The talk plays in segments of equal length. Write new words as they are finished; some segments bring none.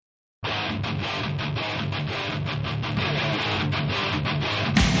You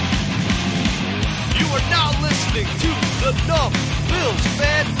are now listening to the Numb Bills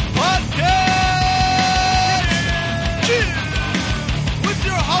Fan Podcast! Cheers! With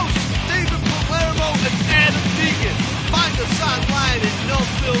your hosts, David Palermo and Adam Deegan. Find us online at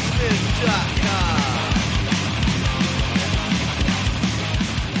numbbillsfan.com.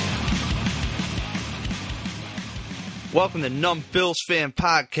 Welcome to Numb Bills Fan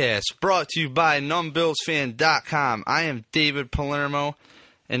Podcast, brought to you by numbbillsfan.com. I am David Palermo,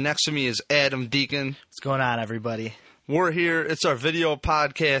 and next to me is Adam Deacon. What's going on, everybody? We're here. It's our video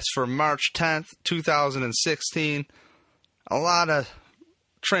podcast for March 10th, 2016. A lot of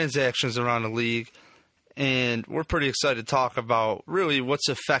transactions around the league, and we're pretty excited to talk about really what's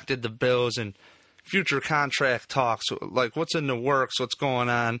affected the Bills and future contract talks, like what's in the works, what's going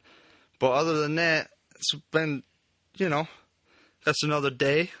on. But other than that, it's been, that's another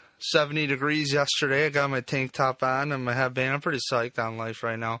day. 70 degrees yesterday. I got my tank top on and my headband. I'm pretty psyched on life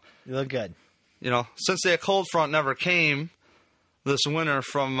right now. You look good. Since that cold front never came this winter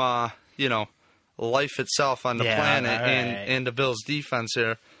from, life itself on the planet and the Bills' defense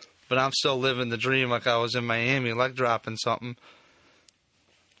here. But I'm still living the dream like I was in Miami, leg dropping something.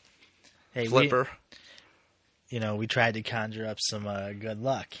 Hey, Flipper. We tried to conjure up some good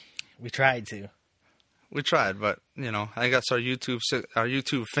luck. We tried to. We tried, but, I guess our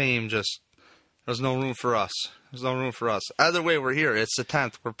YouTube fame just, there's no room for us. There's no room for us. Either way, we're here. It's the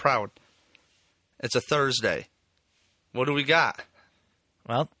 10th. We're proud. It's a Thursday. What do we got?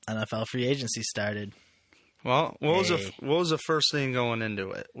 Well, NFL free agency started. Well, what was the first thing going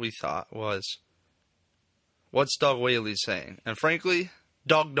into it, we thought, was, what's Doug Whaley saying? And frankly,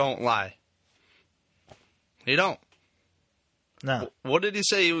 Doug don't lie. He don't. No. What did he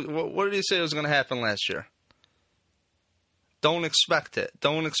say? What did he say was going to happen last year? Don't expect it.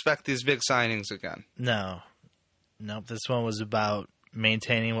 Don't expect these big signings again. No. Nope. This one was about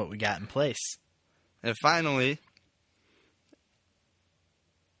maintaining what we got in place. And finally,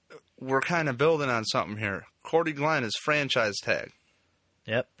 we're kind of building on something here. Cordy Glenn is franchise tag.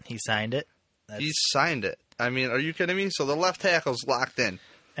 Yep. He signed it. He signed it. I mean, are you kidding me? So the left tackle's locked in.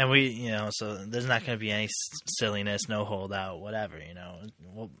 And so there's not going to be any silliness, no holdout, whatever,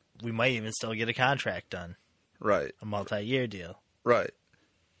 we might even still get a contract done. Right. A multi-year deal. Right.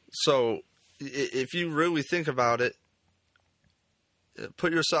 So if you really think about it,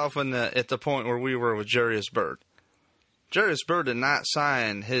 put yourself at the point where we were with Jarius Byrd. Jarius Byrd did not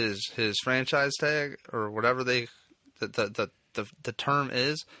sign his franchise tag or whatever the term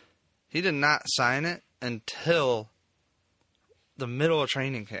is. He did not sign it until the middle of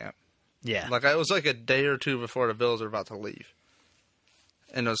training camp. Yeah. It was like a day or two before the Bills were about to leave.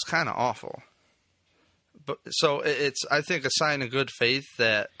 And it was kind of awful. But so it's, I think, a sign of good faith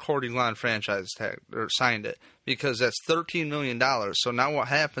that Cordy Glenn franchise tag or signed it, because that's $13 million. So now what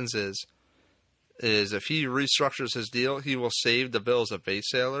happens is if he restructures his deal, he will save the Bills a base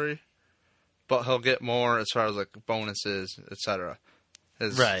salary, but he'll get more as far as bonuses, etc.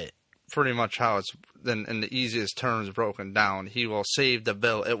 Right. Pretty much how it's in the easiest terms broken down. He will save the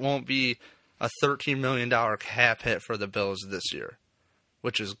Bill. It won't be a $13 million cap hit for the Bills this year,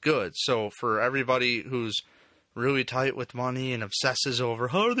 which is good. So for everybody who's really tight with money and obsesses over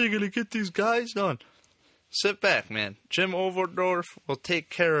how are they going to get these guys done, sit back, man. Jim Overdorf will take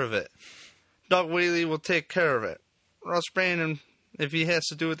care of it. Doug Whaley will take care of it. Russ Brandon, if he has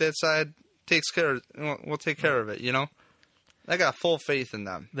to do it that side, we'll take care of it, I got full faith in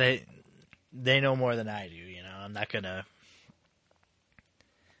them. They know more than I do, I'm not gonna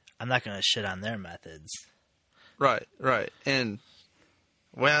shit on their methods. Right. And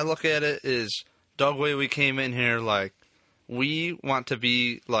the way I look at it is Doug Whaley came in here we want to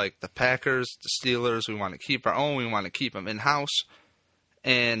be like the Packers, the Steelers. We want to keep our own. We want to keep them in-house.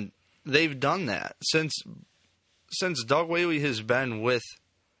 And they've done that. Since Doug Whaley has been with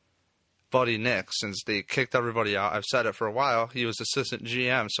Buddy Nix, since they kicked everybody out, I've said it for a while, he was assistant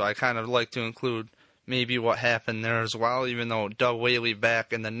GM, so I kind of like to include maybe what happened there as well, even though Doug Whaley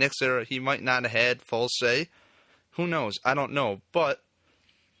back in the Nix era, he might not have had full say. Who knows? I don't know. But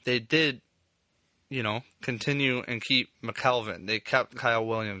they did, continue and keep McKelvin. They kept Kyle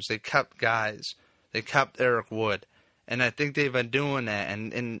Williams. They kept guys. They kept Eric Wood. And I think they've been doing that.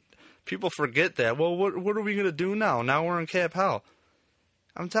 And people forget that. Well, what are we going to do now? Now we're in cap hell.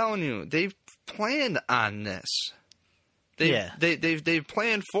 I'm telling you, they've planned on this. They've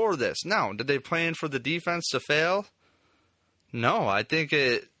planned for this. Now, did they plan for the defense to fail? No, I think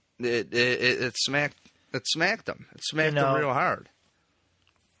it smacked them. It smacked them real hard.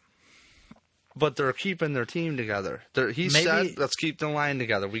 but they're keeping their team together. He Maybe- said, let's keep the line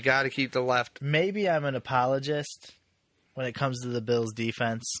together. We got to keep the left. Maybe I'm an apologist when it comes to the Bills'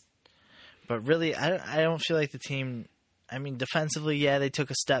 defense, but really, I don't feel like the team. I mean, defensively, yeah, they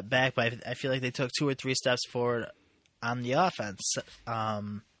took a step back, but I feel like they took 2 or 3 steps forward on the offense.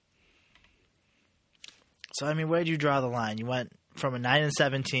 So, I mean, where do you draw the line? You went from a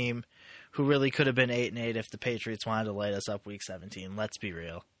 9-7 team who really could have been 8-8 if the Patriots wanted to light us up Week 17. Let's be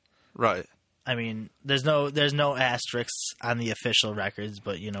real. Right. I mean, there's no asterisks on the official records,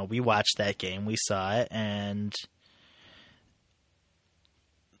 but we watched that game, we saw it, and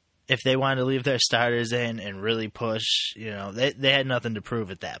if they wanted to leave their starters in and really push, they had nothing to prove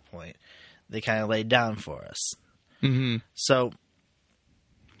at that point. They kind of laid down for us. Mm-hmm. So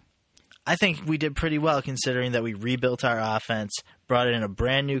I think we did pretty well considering that we rebuilt our offense, brought in a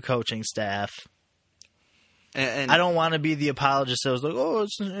brand new coaching staff. And I don't want to be the apologist that was like,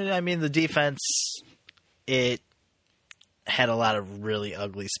 the defense, it had a lot of really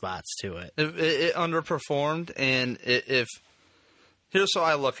ugly spots to it. It underperformed, and here's how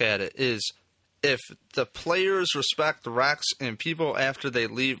I look at it, is if the players respect Rex and people after they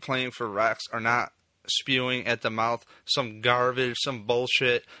leave playing for Rex are not spewing at the mouth some garbage, some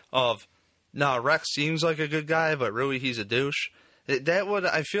bullshit of, Rex seems like a good guy, but really he's a douche.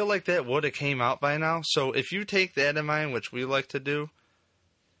 I feel like that would have came out by now. So if you take that in mind, which we like to do,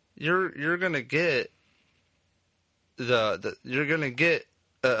 you're gonna get you're gonna get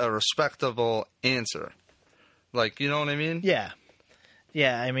a respectable answer. Like, you know what I mean? Yeah.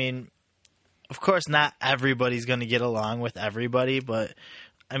 I mean, of course, not everybody's going to get along with everybody, but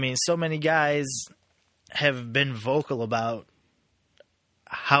I mean, so many guys have been vocal about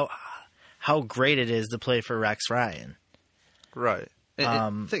how great it is to play for Rex Ryan. Right.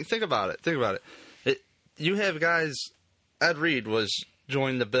 Think about it. You have guys. Ed Reed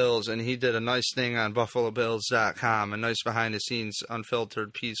joined the Bills, and he did a nice thing on BuffaloBills.com, a nice behind-the-scenes,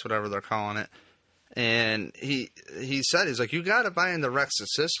 unfiltered piece, whatever they're calling it. And he said, he's like, you got to buy into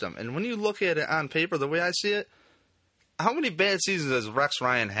Rex's system. And when you look at it on paper, the way I see it, how many bad seasons has Rex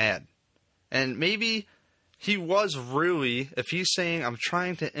Ryan had? And maybe he was really, if he's saying, I'm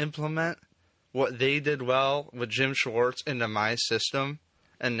trying to implement what they did well with Jim Schwartz into my system,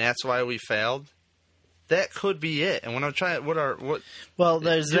 and that's why we failed. That could be it. And when I'm trying, well,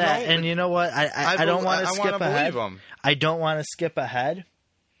 there's that, and you know what? I don't want to skip ahead. I don't want to skip ahead.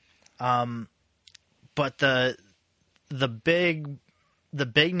 But the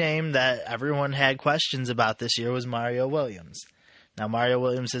big name that everyone had questions about this year was Mario Williams. Now Mario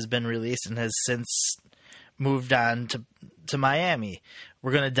Williams has been released and has since moved on to Miami.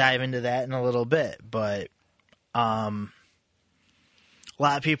 We're going to dive into that in a little bit, but a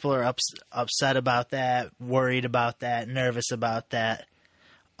lot of people are upset about that, worried about that, nervous about that.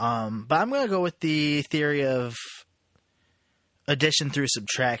 But I'm going to go with the theory of addition through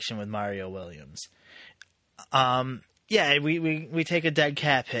subtraction with Mario Williams. Yeah, we take a dead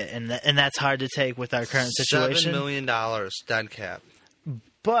cap hit, and that's hard to take with our current situation. $7 million dead cap.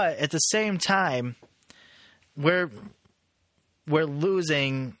 But at the same time, we're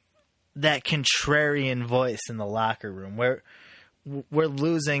losing that contrarian voice in the locker room. We're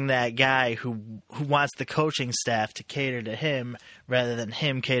losing that guy who wants the coaching staff to cater to him rather than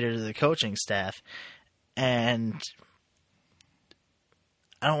him cater to the coaching staff. And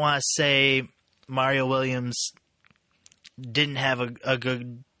I don't want to say Mario Williams didn't have a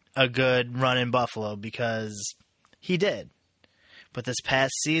good run in Buffalo, because he did. But this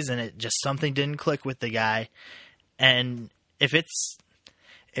past season, it just something didn't click with the guy. And if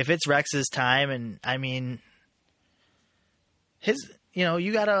it's Rex's time, and I mean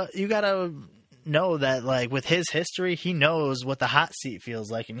you gotta know that, like, with his history, he knows what the hot seat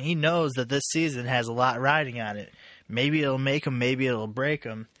feels like, and he knows that this season has a lot riding on it. Maybe it'll make him, maybe it'll break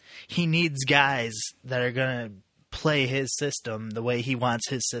him. He needs guys that are gonna play his system the way he wants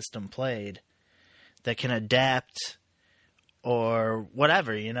his system played, that can adapt or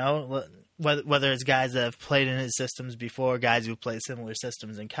whatever, whether it's guys that have played in his systems before, guys who played similar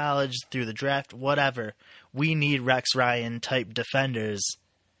systems in college, through the draft, whatever. We need Rex Ryan type defenders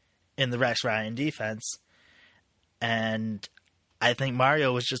in the Rex Ryan defense. And I think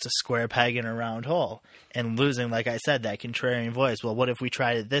Mario was just a square peg in a round hole, and losing, like I said, that contrarian voice. Well, what if we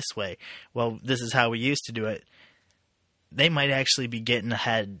tried it this way? Well, this is how we used to do it. They might actually be getting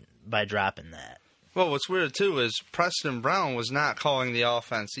ahead by dropping that. Well, what's weird, too, is Preston Brown was not calling the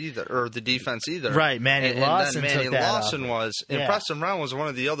offense either, or the defense either. Right, Manny Lawson and then took Manny that Lawson was. And yeah. Preston Brown was one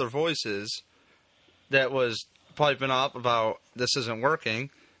of the other voices that was piping up about this isn't working.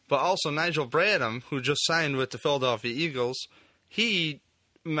 But also Nigel Bradham, who just signed with the Philadelphia Eagles, he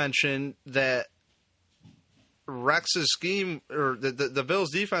mentioned that Rex's scheme, or the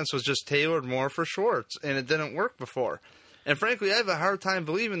Bills' defense was just tailored more for Schwartz, and it didn't work before. And frankly, I have a hard time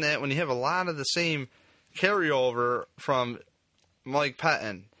believing that when you have a lot of the same carryover from Mike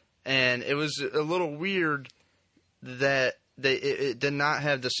Pettin. And it was a little weird that it did not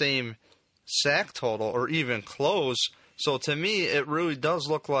have the same sack total or even close. So to me, it really does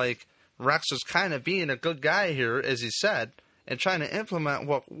look like Rex was kind of being a good guy here, as he said, and trying to implement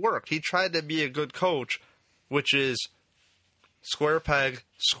what worked. He tried to be a good coach, which is square peg,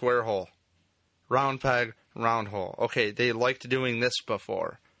 square hole. Round peg, round hole. Okay, they liked doing this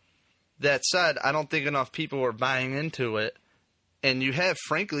before. That said, I don't think enough people were buying into it. And you have,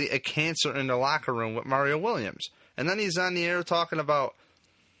 frankly, a cancer in the locker room with Mario Williams. And then he's on the air talking about,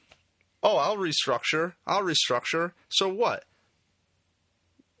 oh, I'll restructure. So what?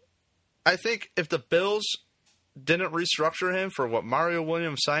 I think if the Bills didn't restructure him for what Mario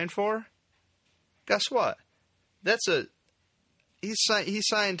Williams signed for, guess what? He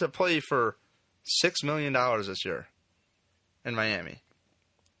signed to play for $6 million this year in Miami.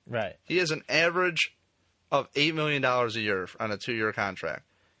 Right. He has an average of $8 million a year on a 2-year contract.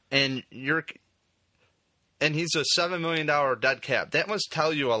 And he's a $7 million dead cap. That must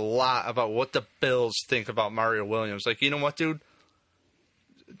tell you a lot about what the Bills think about Mario Williams. Like, you know what, dude?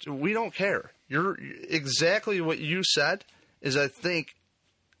 We don't care. You're exactly what you said is, I think,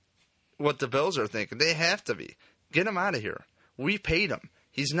 what the Bills are thinking. They have to be. Get him out of here. We paid him.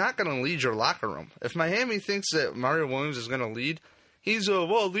 He's not going to lead your locker room. If Miami thinks that Mario Williams is going to lead, he's a,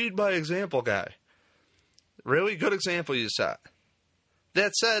 lead by example guy. Really good example you set.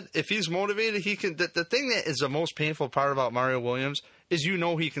 That said, if he's motivated, he can. The thing that is the most painful part about Mario Williams is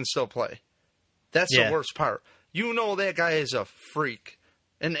he can still play. That's the worst part. That guy is a freak.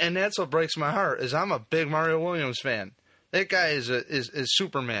 And that's what breaks my heart, is I'm a big Mario Williams fan. That guy is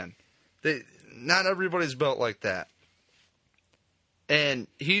Superman. Not everybody's built like that. And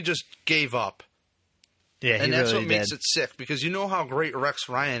he just gave up. Yeah, and that's really what makes it sick, because you know how great Rex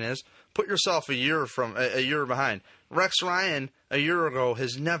Ryan is. Put yourself a year behind. Rex Ryan, a year ago,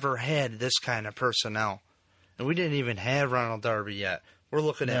 has never had this kind of personnel. And we didn't even have Ronald Darby yet. We're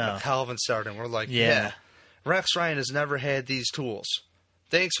looking at McCalvin starting. We're like, yeah. Rex Ryan has never had these tools.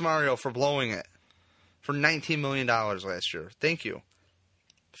 Thanks, Mario, for blowing it. For $19 million last year. Thank you.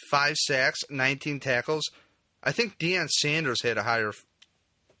 5 sacks, 19 tackles. I think Deion Sanders had a higher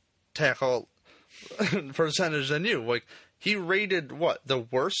tackle percentage than you. Like, he rated, the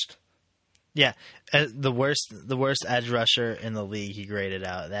worst? Yeah, the worst edge rusher in the league he graded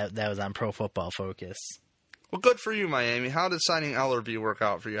out. That was on Pro Football Focus. Well, good for you, Miami. How did signing Ellerbe work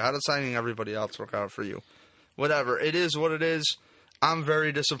out for you? How did signing everybody else work out for you? Whatever. It is what it is. I'm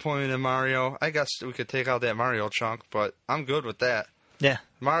very disappointed in Mario. I guess we could take out that Mario chunk, but I'm good with that. Yeah.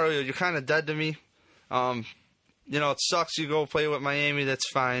 Mario, you're kind of dead to me. It sucks you go play with Miami. That's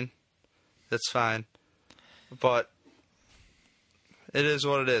fine. But it is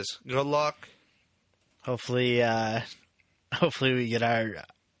what it is. Good luck. Hopefully we get our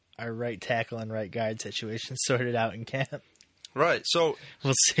right tackle and right guard situation sorted out in camp. Right. So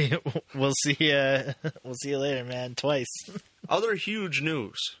we'll see. We'll see you later, man. Twice. Other huge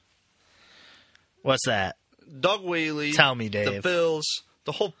news. What's that? Doug Whaley. Tell me, Dave. The Bills,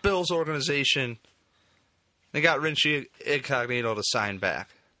 the whole Bills organization, they got Richie Incognito to sign back.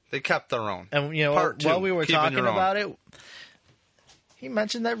 They kept their own. And while we were talking about it, he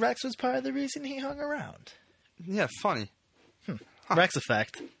mentioned that Rex was part of the reason he hung around. Yeah, funny. Huh. Rex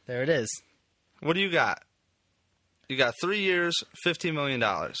effect. There it is. What do you got? You got 3 years, $15 million.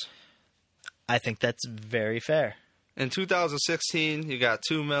 I think that's very fair. In 2016, you got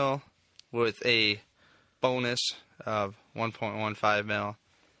 $2 million with a bonus of $1.15 million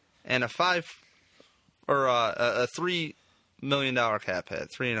and a $3 million cap hit,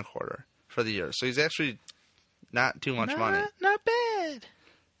 $3.25 for the year. So he's actually not too much money. Not bad.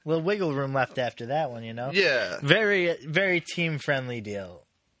 A little wiggle room left after that one, Yeah. Very, very team friendly deal.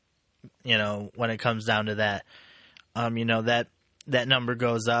 When it comes down to that, that number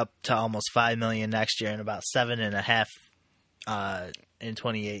goes up to almost $5 million next year and about $7.5 in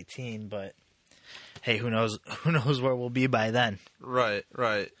 2018. But hey, who knows where we'll be by then? Right.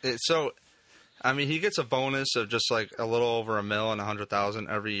 He gets a bonus of just like a little over $1 million and $100,000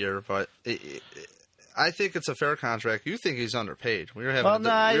 every year, but I think it's a fair contract. You think he's underpaid? We're having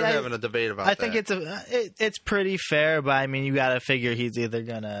a debate about that. I think it's pretty fair, but you got to figure he's either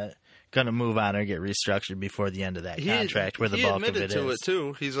gonna move on or get restructured before the end of that contract, where the bulk of it is. He admitted to it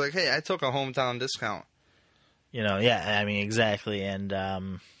too. He's like, "Hey, I took a hometown discount." Exactly,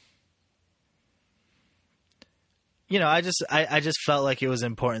 and I just felt like it was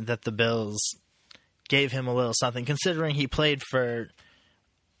important that the Bills gave him a little something, considering he played for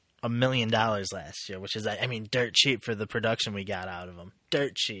 $1 million last year, which is, dirt cheap for the production we got out of him.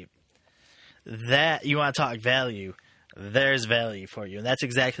 Dirt cheap. That, you want to talk value, there's value for you. And that's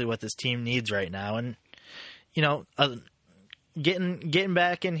exactly what this team needs right now. And, getting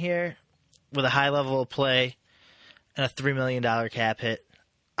back in here with a high level of play and a $3 million cap hit,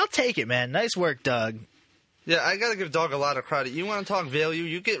 I'll take it, man. Nice work, Doug. Yeah, I got to give Doug a lot of credit. You want to talk value?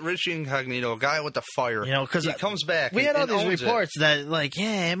 You get Richie Incognito, a guy with the fire. Because he comes back. We had all these reports it. that,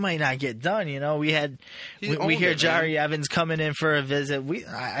 it might not get done. We hear Jari Evans coming in for a visit.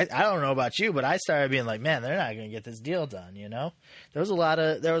 I don't know about you, but I started being like, man, they're not going to get this deal done. There was a lot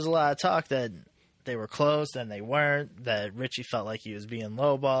of talk that they were close and they weren't. That Richie felt like he was being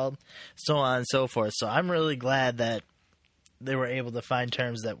lowballed, so on and so forth. So I'm really glad that they were able to find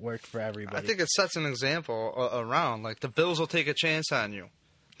terms that worked for everybody. I think it sets an example around. Like, the Bills will take a chance on you.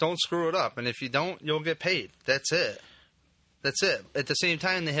 Don't screw it up. And if you don't, you'll get paid. That's it. That's it. At the same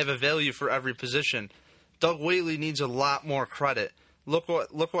time, they have a value for every position. Doug Whaley needs a lot more credit. Look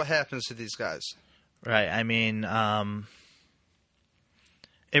what happens to these guys. Right.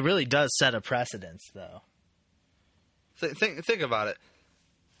 It really does set a precedence, though. Think about it.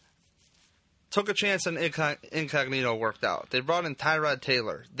 Took a chance on Incognito, worked out. They brought in Tyrod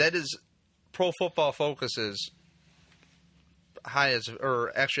Taylor. That is Pro Football Focus's highest,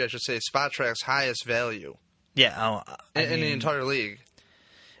 or actually I should say Spot Track's highest value. Yeah, in the entire league.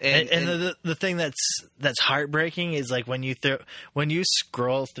 And the thing that's heartbreaking is like when you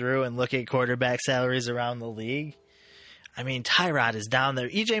scroll through and look at quarterback salaries around the league. Tyrod is down there.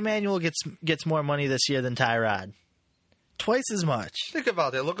 EJ Manuel gets more money this year than Tyrod. Twice as much. Think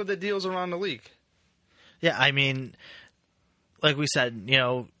about that. Look at the deals around the league. Yeah, like we said,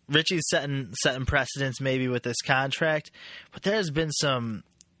 Richie's setting precedents maybe with this contract, but there's been some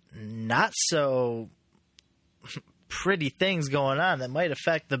not so pretty things going on that might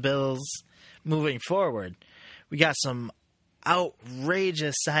affect the Bills moving forward. We got some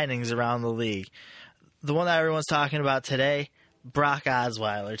outrageous signings around the league. The one that everyone's talking about today, Brock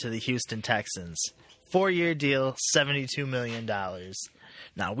Osweiler to the Houston Texans. 4-year deal, $72 million.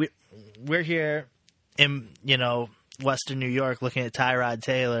 Now, we're here in, Western New York looking at Tyrod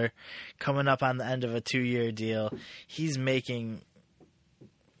Taylor coming up on the end of a 2-year deal. He's making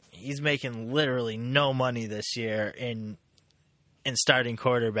literally no money this year in starting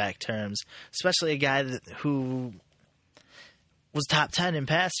quarterback terms, especially a guy who was top 10 in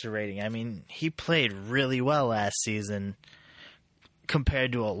passer rating. He played really well last season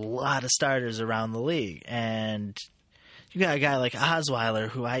compared to a lot of starters around the league. And you got a guy like Osweiler,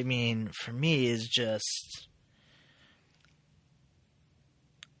 who, for me is just...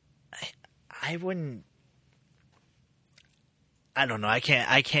 I don't know. I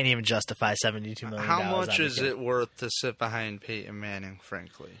can't even justify $72 million. How much is it worth to sit behind Peyton Manning,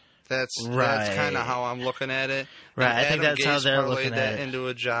 frankly? That's right. That's kind of how I'm looking at it. Right. And I think that's how they're looking at that it. Into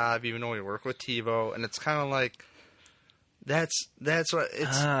a job, even though we work with TiVo, and it's kind of like that's what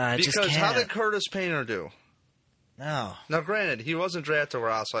it's because how did Curtis Painter do? No. Now, granted, he wasn't drafted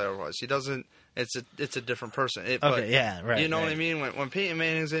where Osweiler was. He doesn't. It's a different person. Yeah, right. You know what I mean? When Peyton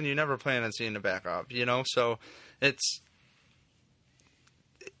Manning's in, you never plan on seeing the backup. So it's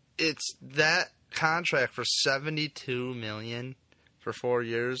that contract for $72 million for 4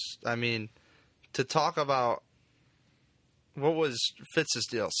 years. To talk about what was Fitz's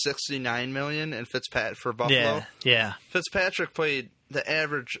deal, $69 million, and Fitzpatrick for Buffalo. Yeah. Fitzpatrick played the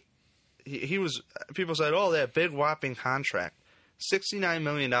average. He was. People said, "Oh, that big whopping contract, $69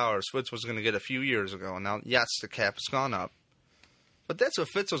 million." Fitz was going to get a few years ago, and now, yes, the cap has gone up, but that's what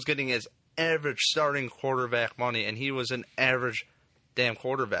Fitz was getting as average starting quarterback money, and he was an average damn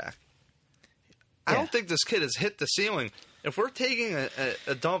quarterback. I don't think this kid has hit the ceiling. If we're taking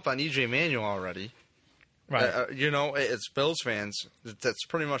a dump on EJ Manuel already, right? As Bills fans, that's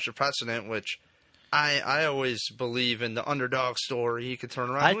pretty much a precedent. Which I always believe in the underdog story. He could turn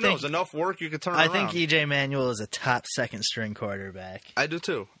around. Who knows? Enough work, you could turn around. I think EJ Manuel is a top second string quarterback. I do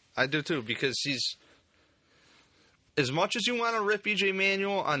too, because he's, as much as you want to rip EJ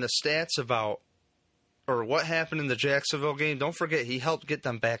Manuel on the stats about or what happened in the Jacksonville game, don't forget he helped get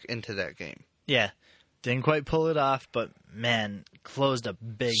them back into that game. Yeah. Didn't quite pull it off, but, man, closed a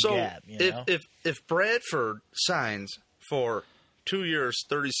big gap. If Bradford signs for 2 years,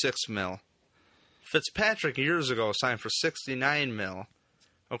 $36 million, Fitzpatrick years ago signed for $69 million,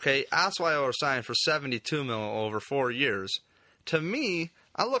 okay, Osweiler signed for $72 million over 4 years. To me,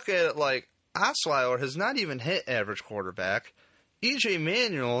 I look at it like Osweiler has not even hit average quarterback. E.J.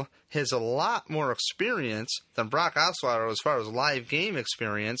 Manuel has a lot more experience than Brock Osweiler as far as live game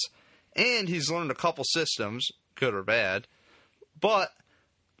experience, and he's learned a couple systems, good or bad. But,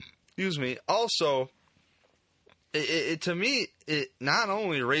 also, to me, it not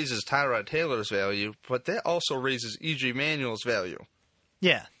only raises Tyrod Taylor's value, but that also raises E.J. Manuel's value.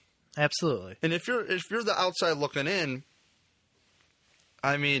 Yeah, absolutely. And if you're the outside looking in,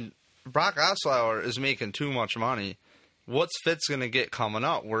 I mean, Brock Osweiler is making too much money. What's Fitz going to get coming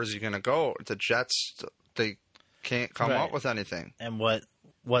up? Where's he going to go? The Jets, they can't come up with anything. And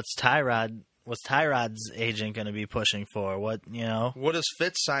what's Tyrod's agent going to be pushing for? What does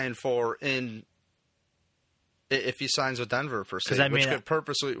Fitz sign for if he signs with Denver per se? Which could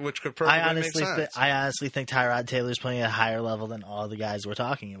perfectly make sense. I honestly think Tyrod Taylor's playing at a higher level than all the guys we're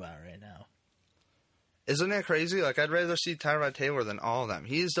talking about right now. Isn't that crazy? Like, I'd rather see Tyrod Taylor than all of them.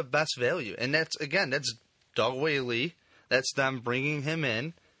 He's the best value. And that's Doug Whaley. That's them bringing him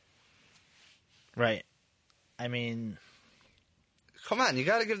in. Right. I mean, come on, you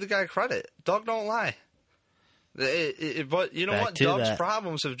got to give the guy credit. Doug don't lie. But you know what? Doug's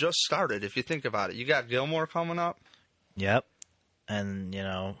problems have just started, if you think about it. You got Gilmore coming up. Yep. And,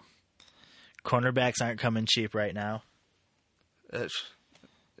 cornerbacks aren't coming cheap right now.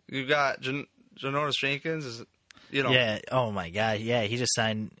 You got Janoris Jenkins. Yeah. Oh, my God. Yeah, he just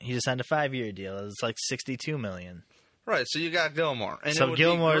signed a 5-year deal. It's like $62 million. Right, so you got Gilmore, and so it would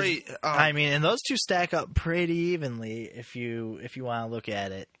Gilmore's, be great. And those two stack up pretty evenly if you want to look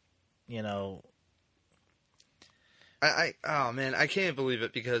at it. I can't believe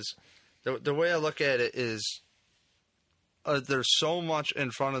it because the way I look at it is there's so much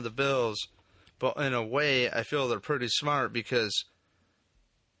in front of the Bills, but in a way I feel they're pretty smart because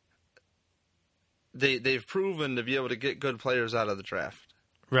they've proven to be able to get good players out of the draft.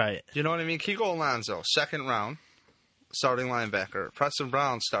 Right. You know what I mean? Kiko Alonso, 2nd round. Starting linebacker. Preston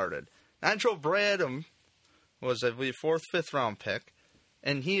Brown started. Nigel Bradham was, I believe, 4th, 5th round pick,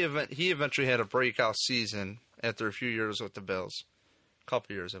 and he eventually had a breakout season after a few years with the Bills, a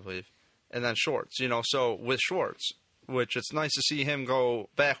couple years, I believe, and then Schwartz. So with Schwartz, which it's nice to see him go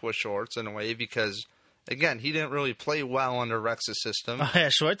back with Schwartz in a way because, again, he didn't really play well under Rex's system. Oh, yeah,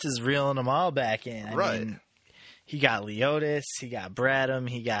 Schwartz is reeling them all back in. I mean, he got Leotis, he got Bradham,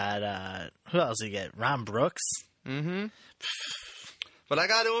 he got who else did he get? Ron Brooks. Mm-hmm. But I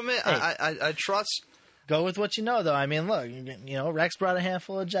got to admit, hey, I trust. Go with what you know, though. I mean, look, Rex brought a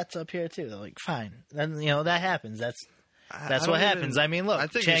handful of Jets up here too. They're like, fine, then that happens. That's what happens. I mean, look, I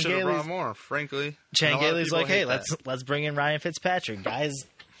think you should have brought more. Frankly, Chan Gailey's like, hey, let's bring in Ryan Fitzpatrick, guys.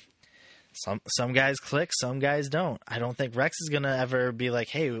 Some guys click, some guys don't. I don't think Rex is gonna ever be like,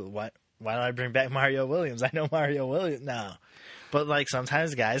 hey, what? Why don't I bring back Mario Williams? I know Mario Williams now. But,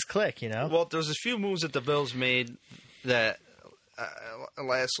 sometimes guys click, Well, there's a few moves that the Bills made that,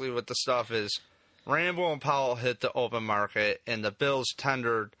 lastly, with the stuff is Rambo and Powell hit the open market, and the Bills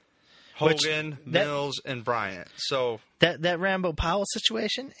tendered Hogan, Mills, and Bryant. So that Rambo Powell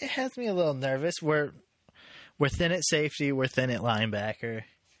situation, it has me a little nervous. We're thin at safety, we're thin at linebacker.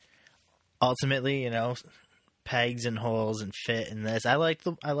 Ultimately, pegs and holes and fit in this. I liked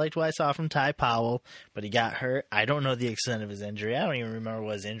what I saw from Ty Powell, but he got hurt. I don't know the extent of his injury. I don't even remember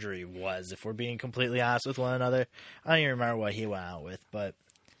what his injury was. If we're being completely honest with one another, I don't even remember what he went out with. But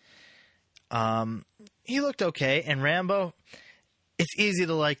he looked okay. And Rambo, it's easy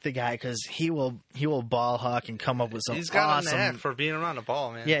to like the guy because he will ball hawk and come up with some. He's got awesome, a knack for being around the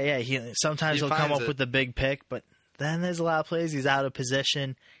ball, man. Yeah. Sometimes he'll come up with the big pick, but then there's a lot of plays he's out of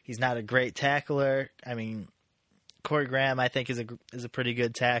position. He's not a great tackler. I mean, Corey Graham, I think, is a pretty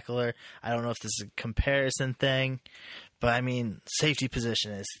good tackler. I don't know if this is a comparison thing, but I mean, safety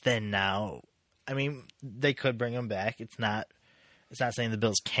position is thin now. I mean, they could bring him back. It's not saying the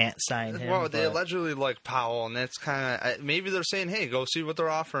Bills can't sign him. Well, they allegedly like Powell, and that's kind of maybe they're saying, hey, go see what they're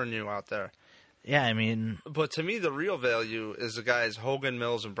offering you out there. Yeah, I mean, but to me, the real value is the guys Hogan,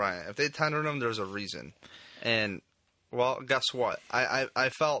 Mills, and Bryant. If they tendered them, there's a reason. And well, guess what? I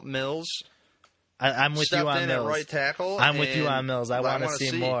felt Mills. I'm with you on Mills. At right tackle. I'm with you on Mills. I want to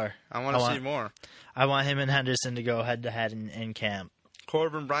see more. I want to see more. I want him and Henderson to go head to head in camp.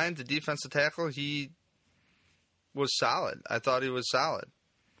 Corbin Bryant, the defensive tackle, he was solid. I thought he was solid.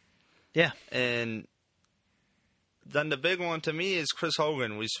 Yeah. And then the big one to me is Chris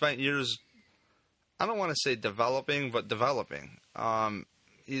Hogan. We spent years, I don't want to say developing, but developing.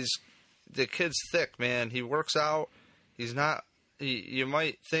 The kid's thick, man. He works out. He's not. You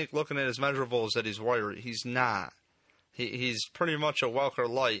might think, looking at his measurables, that he's wiry. He's not. He's pretty much a Welker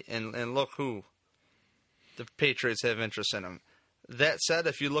light, and look who the Patriots have interest in him. That said,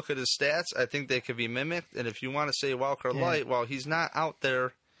 if you look at his stats, I think they could be mimicked. And if you want to say Walker Light, well, he's not out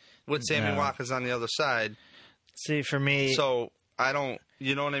there with Sammy Watkins on the other side. See, for me... So, I don't...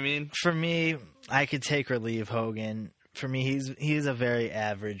 You know what I mean? For me, I could take or leave Hogan. For me, he's a very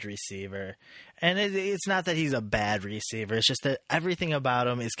average receiver. And it's not that he's a bad receiver. It's just that everything about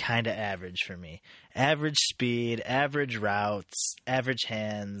him is kind of average for me. Average speed, average routes, average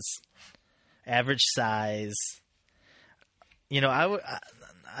hands, average size.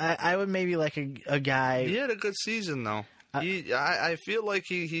 I would maybe like a guy. He had a good season though. I feel like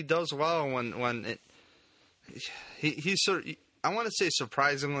he does well when he's I want to say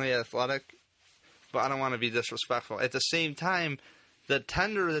surprisingly athletic, but I don't want to be disrespectful. At the same time, the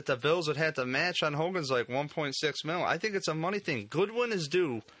tender that the Bills would have to match on Hogan's like $1.6 million. I think it's a money thing. Goodwin is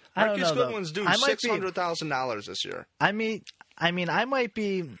due. Marquise Goodwin's due $600,000 this year. I mean, I might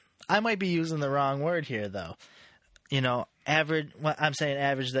be using the wrong word here though. Average. I'm saying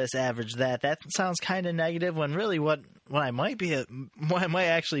average this, average that. That sounds kind of negative. When really, what I might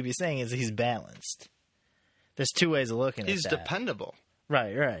actually be saying is he's balanced. There's two ways of looking at that. He's dependable.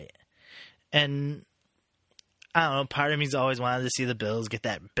 Right. And I don't know. Part of me's always wanted to see the Bills get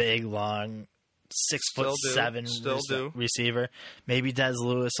that big, long, 6'7" receiver. Maybe Des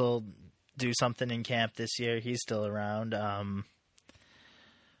Lewis will do something in camp this year. He's still around.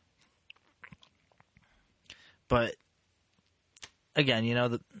 But again,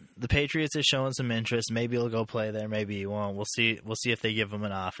 the Patriots are showing some interest. Maybe he'll go play there. Maybe he won't. We'll see. We'll see if they give him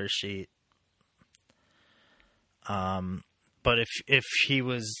an offer sheet. But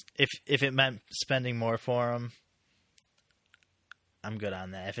if it meant spending more for him, I'm good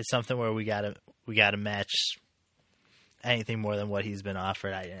on that. If it's something where we gotta match anything more than what he's been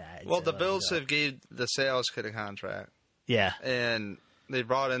offered, the Bills have gave the Sales kid a contract. Yeah, and they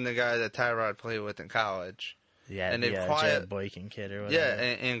brought in the guy that Tyrod played with in college. Yeah, and Jared Boykin kid or whatever. Yeah,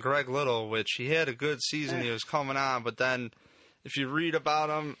 and Greg Little, which he had a good season. He was coming on, but then if you read about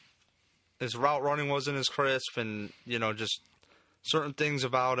him, his route running wasn't as crisp, and just certain things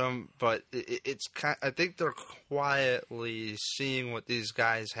about him. But it's I think they're quietly seeing what these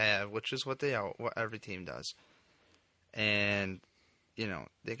guys have, which is what every team does. And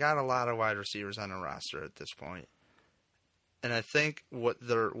they got a lot of wide receivers on the roster at this point. And I think what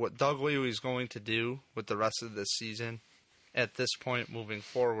Doug Whaley is going to do with the rest of this season, at this point moving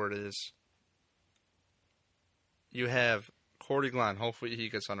forward, is you have Cordy Glenn. Hopefully he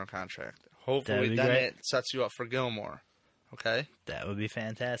gets under contract. Hopefully then it sets you up for Gilmore. Okay? That would be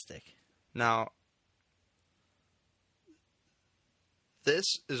fantastic. Now, this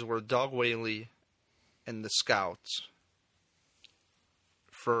is where Doug Whaley and the scouts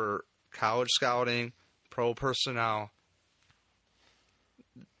for college scouting, pro personnel,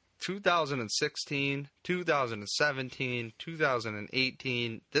 2016, 2017,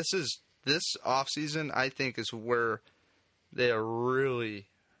 2018. This offseason, I think, is where they are really,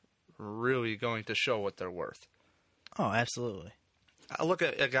 really going to show what they're worth. Oh, absolutely. I look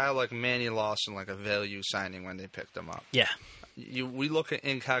at a guy like Manny Lawson like a value signing when they picked him up. Yeah. We look at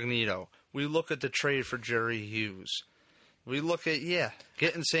Incognito. We look at the trade for Jerry Hughes. We look at,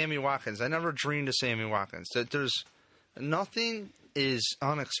 getting Sammy Watkins. I never dreamed of Sammy Watkins. There's nothing is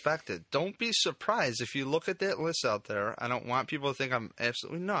unexpected. Don't be surprised if you look at that list out there. I don't want people to think I'm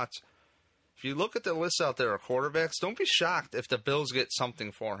absolutely nuts. If you look at the list out there of quarterbacks, don't be shocked if the Bills get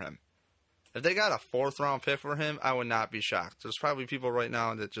something for him. If they got a 4th-round pick for him, I would not be shocked. There's probably people right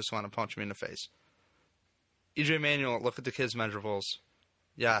now that just want to punch me in the face. EJ Manuel, look at the kid's measurables.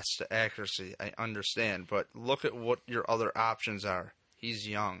 Yes, the accuracy, I understand. But look at what your other options are. He's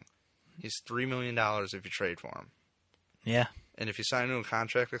young. He's $3 million if you trade for him. Yeah. And if you sign a new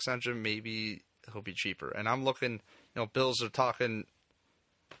contract extension, maybe he'll be cheaper. And I'm looking, Bills are talking,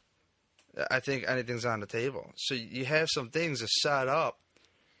 I think anything's on the table. So you have some things to set up,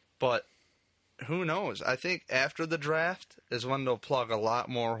 but who knows? I think after the draft is when they'll plug a lot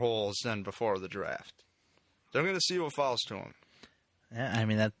more holes than before the draft. They're going to see what falls to them. Yeah, I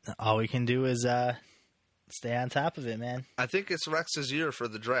mean, that all we can do is stay on top of it, man. I think it's Rex's year for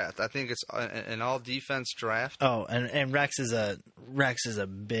the draft. I think it's an all-defense draft. Oh, and Rex is a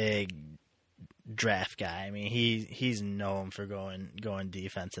big draft guy. I mean, he's known for going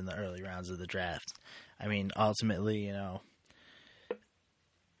defense in the early rounds of the draft. I mean, ultimately,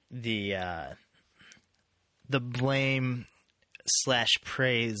 the blame /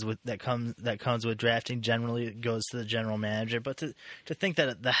 praise that comes with drafting generally goes to the general manager. But to think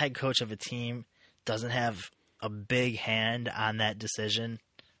that the head coach of a team doesn't have a big hand on that decision,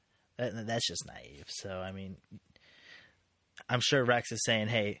 that's just naive. So, I mean, I'm sure Rex is saying,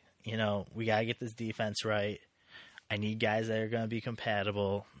 hey, we got to get this defense right. I need guys that are going to be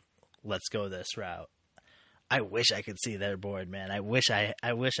compatible. Let's go this route. I wish I could see their board, man. I wish I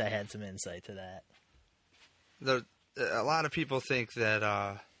had some insight to that. A lot of people think that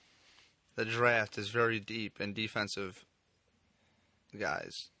the draft is very deep in defensive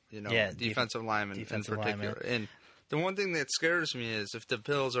guys, defensive linemen in particular. And the one thing that scares me is if the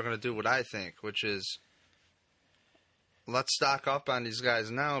Bills are going to do what I think, which is let's stock up on these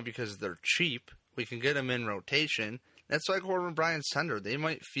guys now because they're cheap. We can get them in rotation. That's like Corbin Bryant's tender. They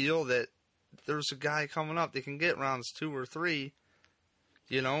might feel that there's a guy coming up they can get rounds 2 or 3,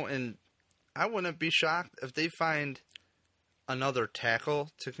 and I wouldn't be shocked if they find another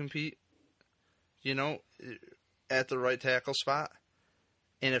tackle to compete, at the right tackle spot.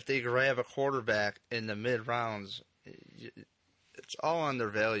 And if they grab a quarterback in the mid-rounds, it's all on their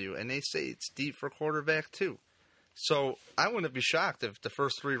value. And they say it's deep for quarterback, too. So I wouldn't be shocked if the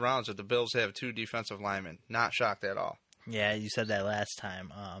first 3 rounds of the Bills have 2 defensive linemen. Not shocked at all. Yeah, you said that last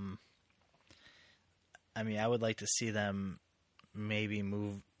time. I would like to see them maybe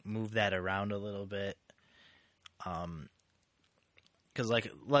move that around a little bit. Because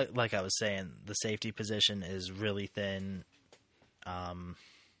like I was saying, the safety position is really thin.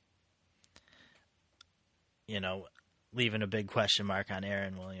 Leaving a big question mark on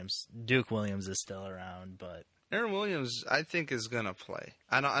Aaron Williams. Duke Williams is still around, but Aaron Williams, I think, is going to play.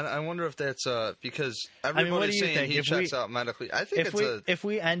 I wonder if that's because everybody's saying he checks out medically. I think if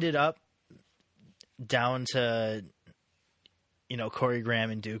we ended up down to Corey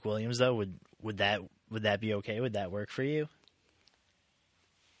Graham and Duke Williams, though, would that be okay? Would that work for you?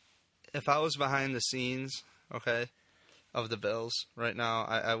 If I was behind the scenes, of the Bills right now,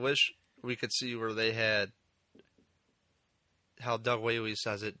 I wish we could see where they had, how Doug Whaley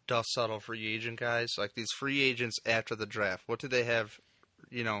says it, dust settle free agent guys. Like these free agents after the draft. What do they have,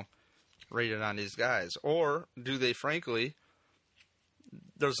 rated on these guys? Or do they, frankly,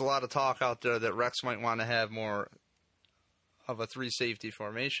 there's a lot of talk out there that Rex might want to have more of a 3 safety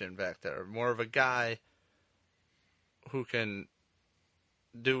formation back there. More of a guy who can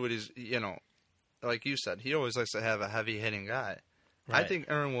do what he's, like you said, he always likes to have a heavy hitting guy. Right. I think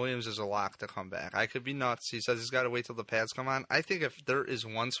Aaron Williams is a lock to come back. I could be nuts. He says he's got to wait till the pads come on. I think if there is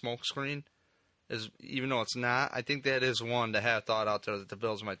one smoke screen, even though it's not, I think that is one to have thought out there that the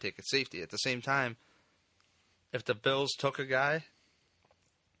Bills might take at safety. At the same time, if the Bills took a guy,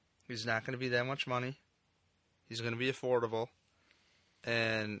 he's not going to be that much money. He's going to be affordable.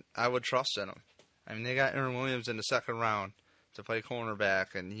 And I would trust in him. They got Aaron Williams in the 2nd round to play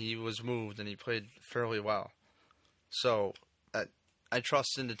cornerback, and he was moved, and he played fairly well. So I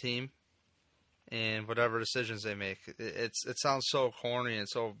trust in the team and whatever decisions they make. It sounds so corny and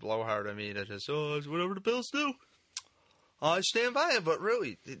so blowhard to me that it's whatever the Bills do. I stand by it, but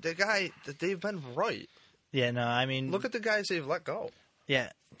really, the guy, they've been right. Yeah, no, look at the guys they've let go.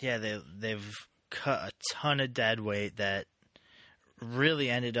 Yeah, they've cut a ton of dead weight that really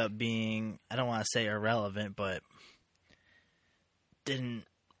ended up being, I don't want to say irrelevant, but didn't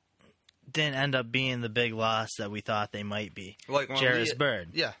end up being the big loss that we thought they might be. Like Jarvis Byrd.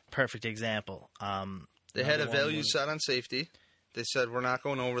 Yeah. Perfect example. They had a value set on safety. They said, we're not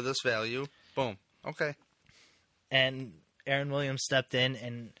going over this value. Boom. Okay. And Aaron Williams stepped in,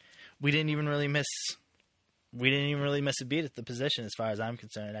 and we didn't even really miss a beat at the position as far as I'm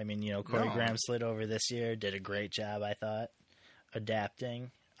concerned. Corey Graham slid over this year, did a great job, I thought,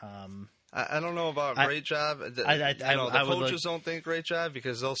 adapting. I don't know about great job. The coaches don't think great job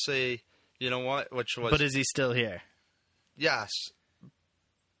because they'll say, But is he still here? Yes.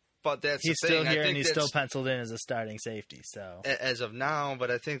 But that's he's the thing. Still here, and he's still penciled in as a starting safety. So as of now,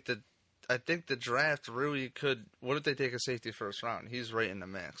 but I think the draft really could. What if they take a safety 1st round? He's right in the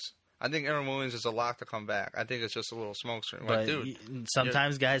mix. I think Aaron Williams is a lock to come back. I think it's just a little smoke screen. But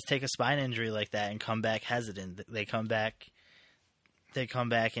sometimes guys take a spine injury like that and come back hesitant. They come back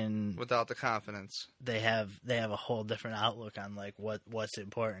and without the confidence. They have a whole different outlook on what's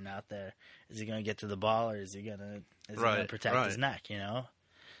important out there. Is he going to get to the ball, or is he going to protect his neck?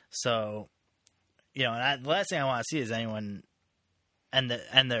 So, and the last thing I want to see is anyone end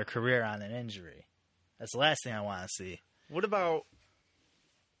their career on an injury. That's the last thing I want to see. What about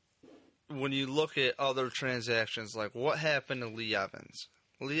when you look at other transactions? Like what happened to Lee Evans?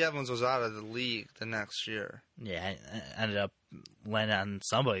 Lee Evans was out of the league the next year. Yeah, I ended up landing on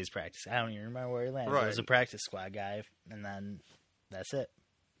somebody's practice. I don't even remember where he landed. Right. It was a practice squad guy, and then that's it.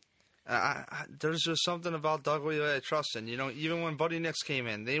 There's just something about Doug Whaley I trust in. Even when Buddy Nix came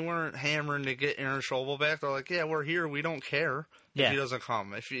in, they weren't hammering to get Aaron Schobel back. They're like, yeah, we're here. We don't care if he doesn't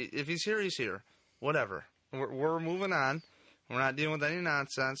come. If he's here, he's here. Whatever. We're moving on. We're not dealing with any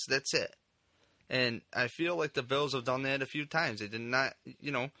nonsense. That's it. And I feel like the Bills have done that a few times. They did not,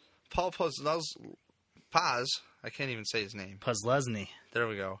 Paul Paz, I can't even say his name. Puzlesny. There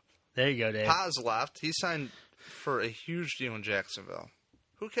we go. There you go, Dave. Paz left. He signed for a huge deal in Jacksonville.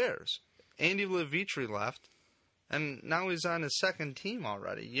 Who cares? Andy Levitri left, and now he's on his second team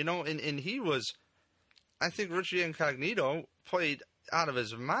already. And he was, I think Richie Incognito played out of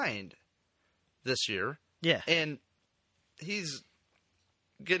his mind this year. Yeah. And he's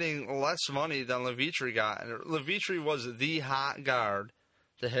getting less money than Levitri got. And Levitri was the hot guard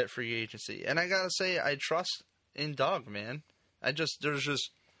to hit free agency. And I got to say, I trust in Doug, man.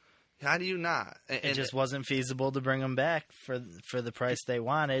 How do you not? It just wasn't feasible to bring him back for the price they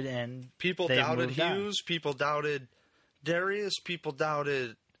wanted, and people doubted Hughes. People doubted Darius. People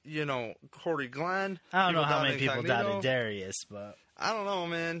doubted, Corey Glenn. I don't know how many people doubted Darius, but I don't know,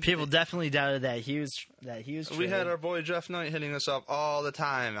 man. People definitely doubted that Hughes. We had our boy Jeff Knight hitting us up all the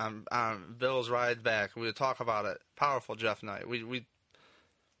time on Bills Ride Back. We would talk about it. Powerful Jeff Knight. We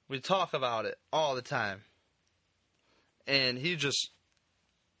talk about it all the time, and he just.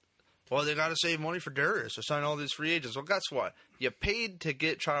 Well, they got to save money for Darius to sign all these free agents. Well, guess what? You paid to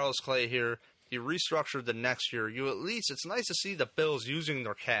get Charles Clay here. You restructured the next year. It's nice to see the Bills using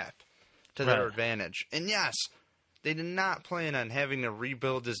their cap to their advantage. And yes, they did not plan on having to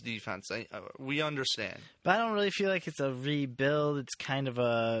rebuild this defense. We understand. But I don't really feel like it's a rebuild. It's kind of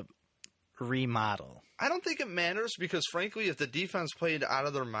a remodel. I don't think it matters because, frankly, if the defense played out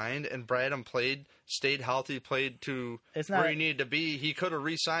of their mind and Bradham stayed healthy, played to where he needed to be, he could have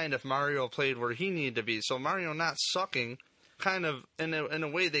re-signed if Mario played where he needed to be. So Mario not sucking, kind of in a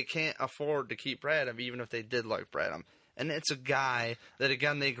way they can't afford to keep Bradham, even if they did like Bradham. And it's a guy that,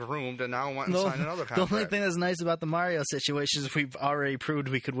 again, they groomed and now went and signed another contract. The only thing that's nice about the Mario situation is we've already proved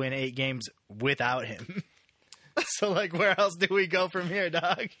we could win 8 games without him. So, where else do we go from here,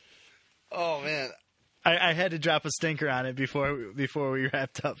 dog? Oh, man. I had to drop a stinker on it before we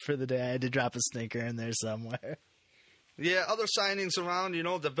wrapped up for the day. I had to drop a stinker in there somewhere. Yeah, other signings around.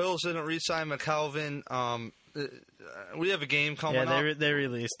 The Bills didn't re-sign McKelvin. We have a game coming up. Yeah, they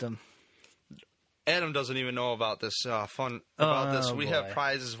released him. Adam doesn't even know about this. We have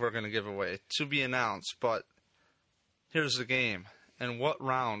prizes we're going to give away to be announced. But here's the game. In what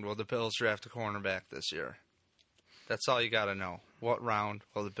round will the Bills draft a cornerback this year? That's all you got to know. What round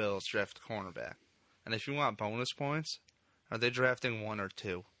will the Bills draft a cornerback? And if you want bonus points, are they drafting 1 or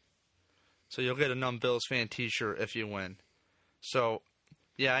 2? So you'll get a Numb Bills fan T-shirt if you win. So,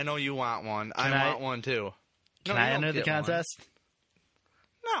 yeah, I know you want one. I want one too. Can I enter the contest?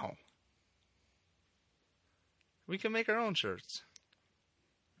 No. We can make our own shirts.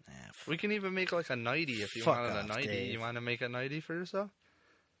 We can even make a nightie if you wanted a nightie. Dave. You want to make a nightie for yourself?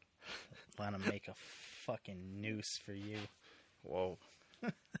 Want to make a fucking noose for you. Whoa.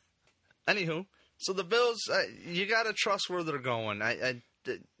 Anywho, so the Bills, you got to trust where they're going.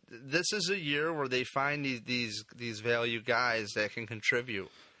 This is a year where they find these value guys that can contribute,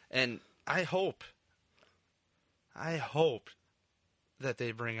 and I hope that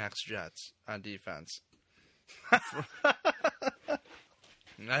they bring ex-Jets on defense.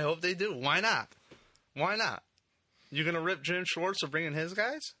 I hope they do. Why not? Why not? You gonna rip Jim Schwartz for bringing his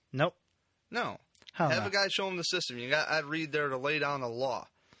guys? Nope. No. Have a guy show him the system. You got Ed Reed there to lay down the law.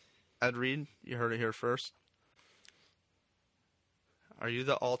 Ed Reed, you heard it here first. Are you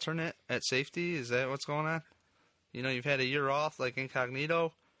the alternate at safety? Is that what's going on? You've had a year off like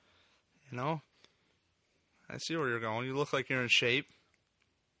Incognito. I see where you're going. You look like you're in shape.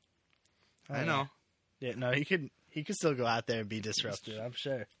 I know. Yeah, no, he could still go out there and be disruptive, I'm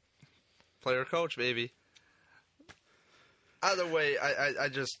sure. Player coach, baby. Either way, I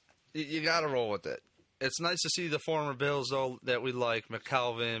just you got to roll with it. It's nice to see the former Bills though that we like,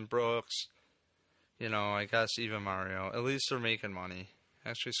 McKelvin, Brooks. I guess even Mario. At least they're making money.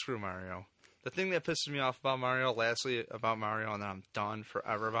 Actually, screw Mario. The thing that pisses me off about Mario, lastly about Mario, and then I'm done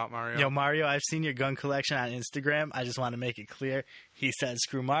forever about Mario. Yo, Mario, I've seen your gun collection on Instagram. I just want to make it clear. He said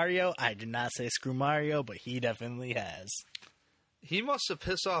screw Mario. I did not say screw Mario, but he definitely has. He must have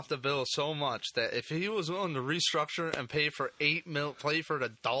pissed off the Bills so much that if he was willing to restructure and play for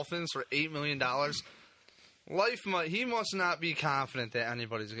the Dolphins for $8 million, he must not be confident that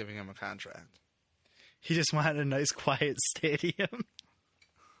anybody's giving him a contract. He just wanted a nice, quiet stadium.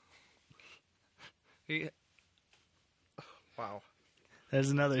 Wow.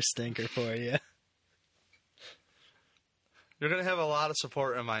 There's another stinker for you. You're going to have a lot of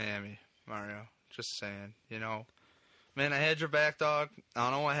support in Miami, Mario. Just saying, Man, I had your back, dog. I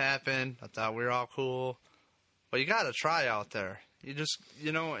don't know what happened. I thought we were all cool. But you got to try out there. You just,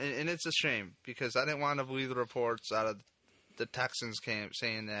 and it's a shame because I didn't want to believe the reports out of the Texans camp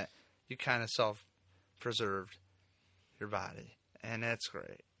saying that you kind of self-preserved your body, and that's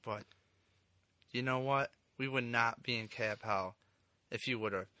great. But you know what? We would not be in cap hell if you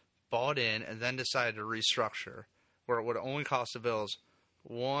would have bought in and then decided to restructure, where it would only cost the Bills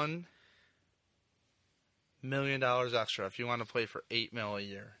 $1 million extra if you want to play for $8 million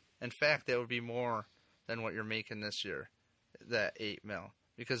a year. In fact, that would be more than what you're making this year, that $8 million,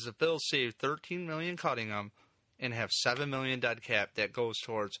 because the Bills saved $13 million cutting them and have $7 million dead cap that goes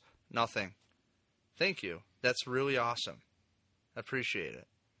towards nothing. Thank you. That's really awesome. I appreciate it.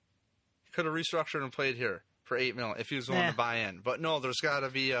 Could have restructured and played here for $8 million if he was willing to buy in. But no, there's got to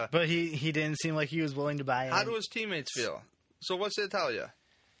be a... But he didn't seem like he was willing to buy in. How do his teammates feel? So what's it tell you?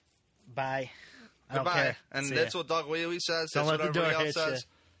 Bye. I don't Goodbye. care. And See that's ya. what Doug Whaley says. Don't That's let what the door everybody else hit says.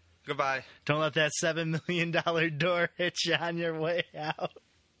 Goodbye. Don't let that $7 million door hit you on your way out.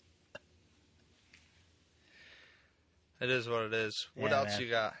 It is what it is. What Yeah, else man. you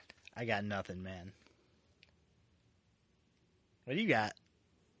got? I got nothing, man. What do you got?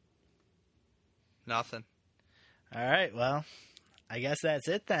 Nothing. All right, well, I guess that's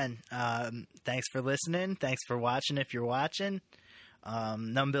it then. Thanks for listening. Thanks for watching if you're watching.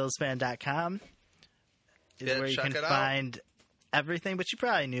 NumbBillsFan.com is Yeah, where you check can it out. find everything, but you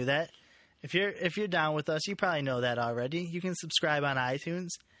probably knew that. If you're down with us, you probably know that already. You can subscribe on iTunes.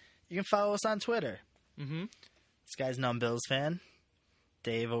 You can follow us on Twitter. Mm-hmm. This guy's Numbills fan.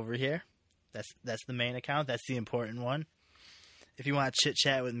 Dave over here. That's the main account. That's the important one. If you want to chit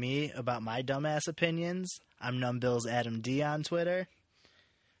chat with me about my dumbass opinions, I'm Numbills Adam D on Twitter.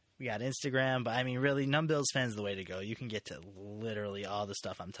 We got Instagram, but I mean, really, Numbills fan's the way to go. You can get to literally all the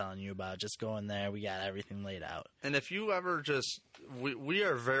stuff I'm telling you about. Just go in there. We got everything laid out. And if you ever we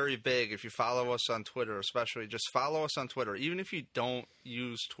are very big. If you follow us on Twitter, especially, just follow us on Twitter. Even if you don't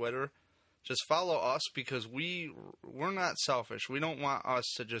use Twitter, just follow us, because we're not selfish. We don't want us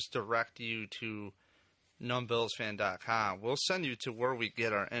to just direct you to numbillsfan.com. We'll send you to where we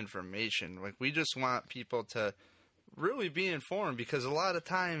get our information. Like, we just want people to really be informed, because a lot of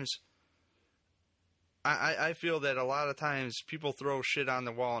times I feel that a lot of times people throw shit on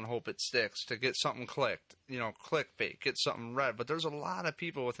the wall and hope it sticks to get something clicked, clickbait, get something read. But there's a lot of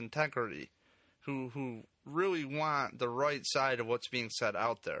people with integrity who really want the right side of what's being said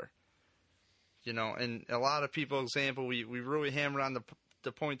out there. And a lot of people, example, we really hammered on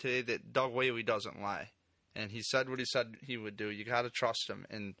the point today that Doug Whaley doesn't lie. And he said what he said he would do. You got to trust him.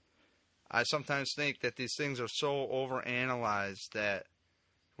 And I sometimes think that these things are so overanalyzed that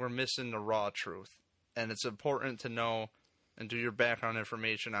we're missing the raw truth. And it's important to know and do your background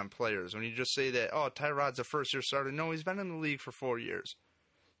information on players. When you just say that, oh, Tyrod's a first-year starter. No, he's been in the league for 4 years.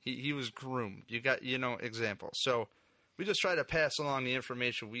 He was groomed. You got, examples. So we just try to pass along the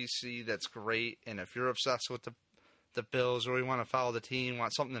information we see that's great. And if you're obsessed with the Bills, or you want to follow the team,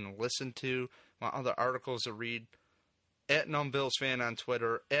 want something to listen to, want other articles to read, at NumbBillsFan on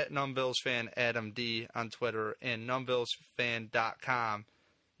Twitter, at NumbBillsFan Adam D on Twitter, and NumbBillsFan.com.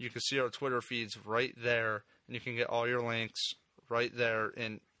 You can see our Twitter feeds right there, and you can get all your links right there.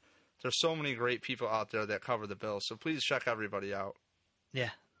 And there's so many great people out there that cover the Bills, so please check everybody out. Yeah.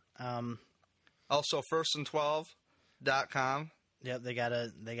 Also, firstand12.com. Yep, they got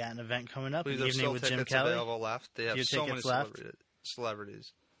an event coming up. Please, An there's evening still with Jim tickets Kelly. available left. They have Few so many tickets left.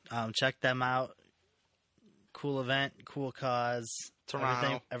 celebrities. Check them out. Cool event, cool cause.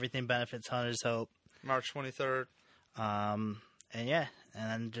 Toronto. Everything benefits Hunter's Hope. March 23rd. And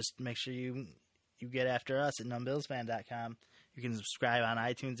then just make sure you get after us at numbillsfan.com. You can subscribe on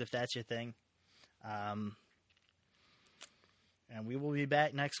iTunes if that's your thing. And we will be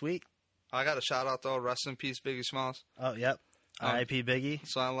back next week. I got a shout out though. Rest in peace, Biggie Smalls. Oh, yep. R.I.P. Biggie.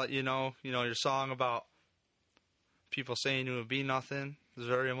 So I'll let you know, your song about people saying you would be nothing is a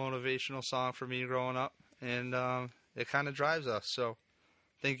very motivational song for me growing up. And it kind of drives us. So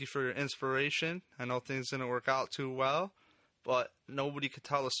thank you for your inspiration. I know things didn't work out too well, but nobody could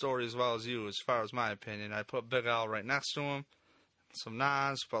tell a story as well as you, as far as my opinion. I put Big Al right next to him, some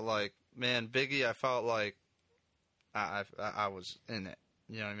Nas, but Biggie, I felt like I was in it.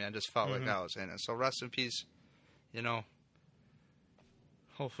 You know what I mean? I just felt like I was in it. So rest in peace.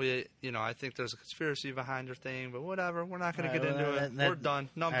 Hopefully, I think there's a conspiracy behind your thing, but whatever. We're not going to get into it. We're done.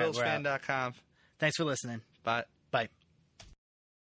 NumbBillsFan.com. Thanks for listening. Bye. Bye.